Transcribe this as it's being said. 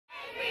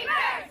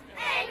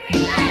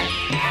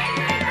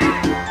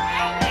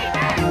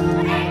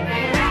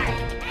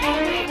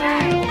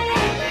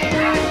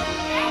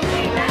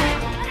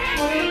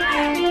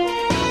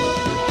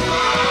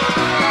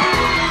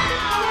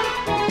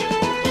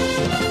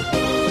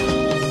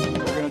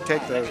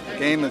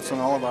game that's on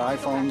all of our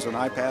iPhones and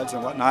iPads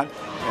and whatnot,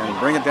 and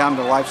bring it down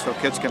to life so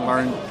kids can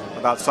learn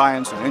about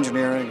science and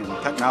engineering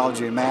and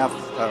technology and math,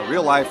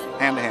 real life,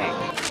 hand to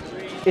hand.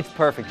 It's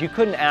perfect. You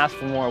couldn't ask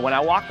for more. When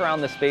I walk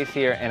around the space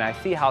here and I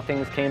see how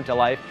things came to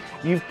life,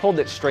 you've pulled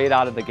it straight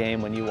out of the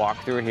game when you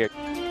walk through here.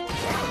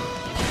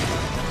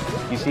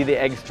 You see the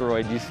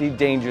Eggsteroid, you see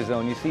Danger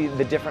Zone, you see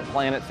the different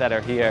planets that are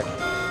here.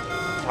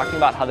 Talking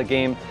about how the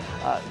game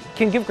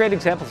can give great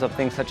examples of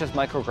things such as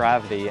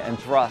microgravity and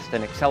thrust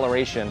and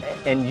acceleration,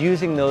 and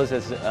using those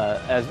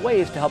as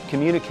ways to help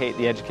communicate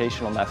the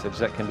educational message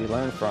that can be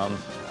learned from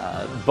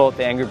both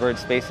the Angry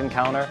Birds Space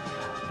Encounter,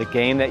 the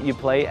game that you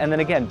play, and then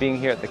again being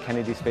here at the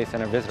Kennedy Space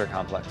Center Visitor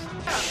Complex.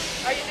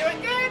 Are you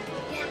doing good?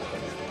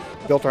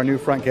 Built our new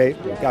front gate.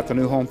 We've got the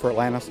new home for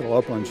Atlantis. It'll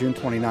open on June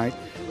 29th.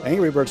 The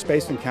Angry Birds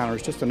Space Encounter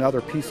is just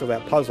another piece of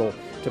that puzzle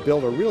to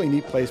build a really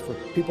neat place for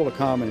people to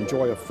come and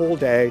enjoy a full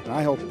day. And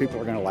I hope people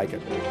are going to like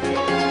it.